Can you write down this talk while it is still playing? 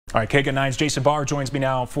All right, KGUN 9's Jason Barr joins me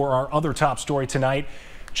now for our other top story tonight.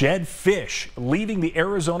 Jedd Fisch leaving the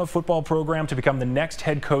Arizona football program to become the next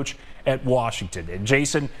head coach at Washington. And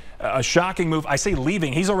Jason, a shocking move. I say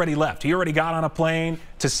leaving, he's already left. He already got on a plane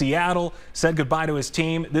to Seattle, said goodbye to his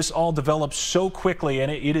team. This all developed so quickly,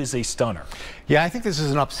 and it is a stunner. Yeah, I think this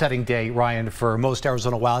is an upsetting day, Ryan, for most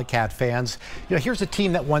Arizona Wildcat fans. You know, here's a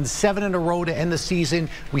team that won 7 in a row to end the season.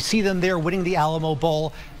 We see them there winning the Alamo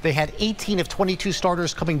Bowl. They had 18 of 22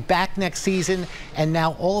 starters coming back next season, and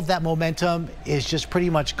now all of that momentum is just pretty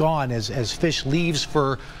much gone as Fisch leaves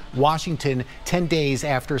for Washington 10 days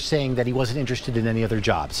after saying that he wasn't interested in any other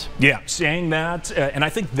jobs. Yeah, saying that, and I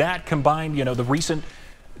think that combined, you know, the recent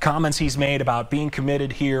comments he's made about being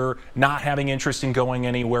committed here, not having interest in going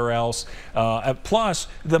anywhere else, plus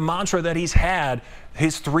the mantra that he's had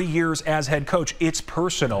his 3 years as head coach. It's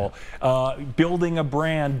personal. Building a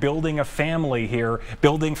brand, building a family here,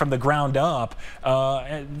 building from the ground up.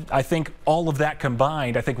 I think all of that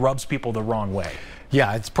combined, I think, rubs people the wrong way.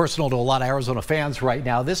 Yeah, it's personal to a lot of Arizona fans right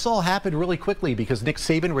now. This all happened really quickly because Nick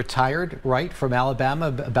Saban retired, right, from Alabama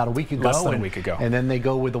about a week ago. Less than a week ago. And then they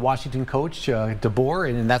go with the Washington coach, DeBoer,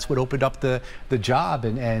 and that's what opened up the job.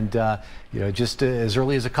 And you know, just as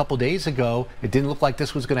early as a couple days ago, it didn't look like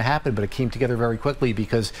this was going to happen, but it came together very quickly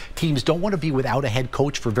because teams don't want to be without a head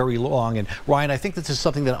coach for very long. And Ryan, I think this is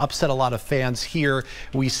something that upset a lot of fans here.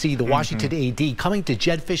 We see the Washington AD coming to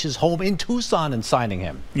Jedd Fisch's home in Tucson and signing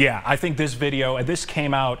him. Yeah, I think this video, this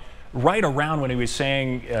came out right around when he was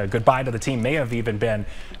saying goodbye to the team, may have even been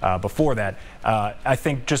before that. I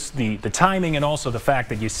think just the timing and also the fact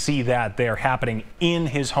that you see that there happening in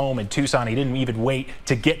his home in Tucson. He didn't even wait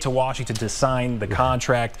to get to Washington to sign the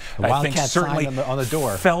contract. I think certainly on the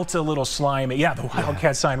door felt a little slimy. Yeah, the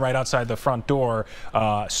Wildcat sign right outside the front door.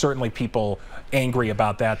 Certainly people angry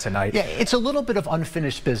about that tonight. Yeah, it's a little bit of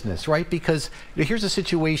unfinished business, right? Because you know, here's a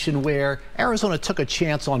situation where Arizona took a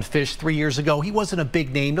chance on Fisch 3 years ago. He wasn't a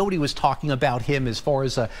big name. Nobody was talking about him as far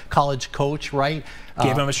as a college coach, right?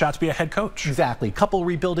 Gave him a shot to be a head coach. Exactly. Couple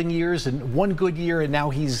rebuilding years and one good year, and now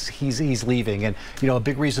he's leaving. And you know, a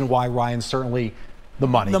big reason why, Ryan, certainly the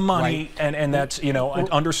money. The money, right? and that's, you know,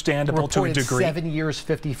 understandable to a degree. 7 years,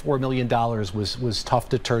 $54 million was tough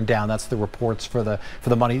to turn down. That's the reports for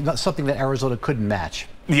the money. Something that Arizona couldn't match.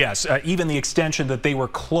 Yes, even the extension that they were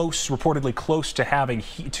reportedly close to having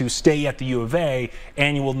to stay at the U of A,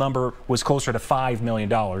 annual number was closer to $5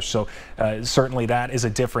 million. So certainly that is a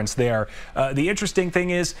difference there. The interesting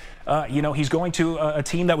thing is, you know, he's going to a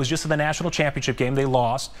team that was just in the national championship game. They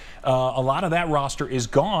lost. A lot of that roster is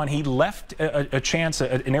gone. He left a chance,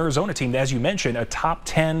 an Arizona team, as you mentioned, a top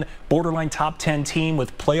 10, borderline top 10 team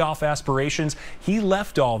with playoff aspirations. He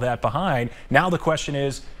left all that behind. Now the question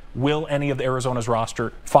is, will any of the Arizona's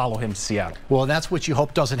roster follow him to Seattle? Well, that's what you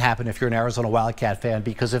hope doesn't happen if you're an Arizona Wildcat fan,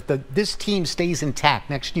 because if this team stays intact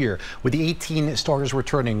next year with the 18 starters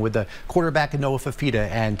returning, with the quarterback Noah Fafita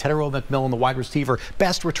and Tedero McMillan, the wide receiver,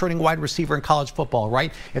 best returning wide receiver in college football,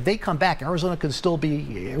 right? If they come back, Arizona can still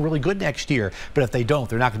be really good next year. But if they don't,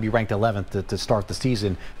 they're not going to be ranked 11th to start the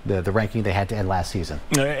season, the ranking they had to end last season.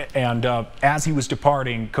 And as he was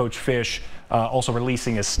departing, Coach Fisch also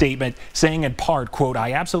releasing a statement saying in part, quote,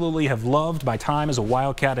 "I absolutely have loved my time as a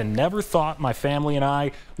Wildcat and never thought my family and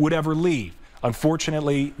I would ever leave.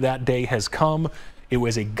 Unfortunately, that day has come. It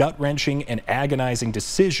was a gut-wrenching and agonizing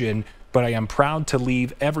decision, but I am proud to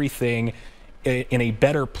leave everything in a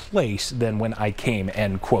better place than when I came,"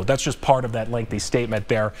 end quote. That's just part of that lengthy statement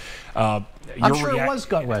there. I'm sure it was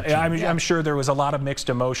gut-wrenching. I'm sure there was a lot of mixed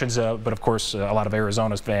emotions, but of course, a lot of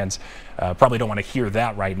Arizona's fans probably don't want to hear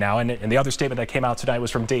that right now. And the other statement that came out tonight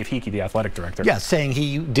was from Dave Hickey, the athletic director. Yeah, saying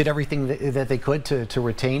he did everything that they could to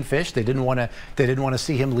retain Fisch. They didn't want to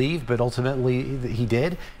see him leave, but ultimately he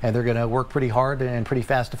did, and they're going to work pretty hard and pretty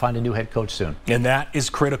fast to find a new head coach soon. And that is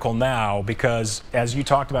critical now because, as you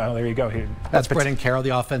talked about, there you go. That's Brendan Carroll,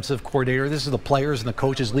 the offensive coordinator. This is the players and the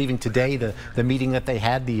coaches leaving today. The meeting that they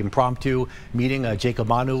had, the impromptu meeting, Jacob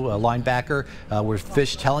Manu, a linebacker, where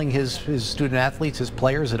Fisch telling his student athletes, his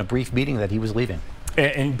players, in a brief meeting that he was leaving.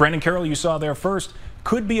 And Brendan Carroll, you saw there first,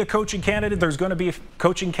 could be a coaching candidate. There's going to be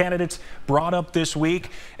coaching candidates brought up this week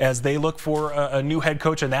as they look for a new head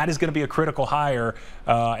coach, and that is going to be a critical hire.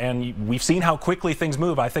 And we've seen how quickly things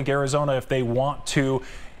move. I think Arizona, if they want to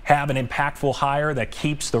have an impactful hire that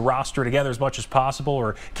keeps the roster together as much as possible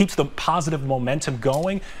or keeps the positive momentum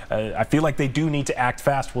going, I feel like they do need to act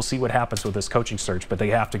fast. We'll see what happens with this coaching search, but they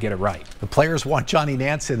have to get it right. The players want Johnny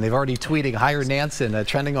Nansen. They've already tweeting, hire Nansen,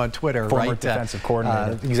 trending on Twitter. Former defensive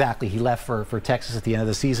coordinator. Exactly. He left for Texas at the end of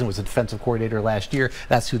the season, was a defensive coordinator last year.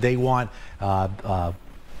 That's who they want.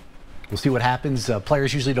 we'll see what happens.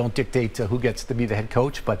 Players usually don't dictate who gets to be the head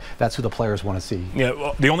coach, but that's who the players want to see. Yeah,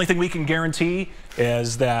 well, the only thing we can guarantee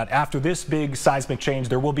is that after this big seismic change,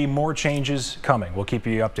 there will be more changes coming. We'll keep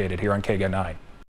you updated here on KGUN 9.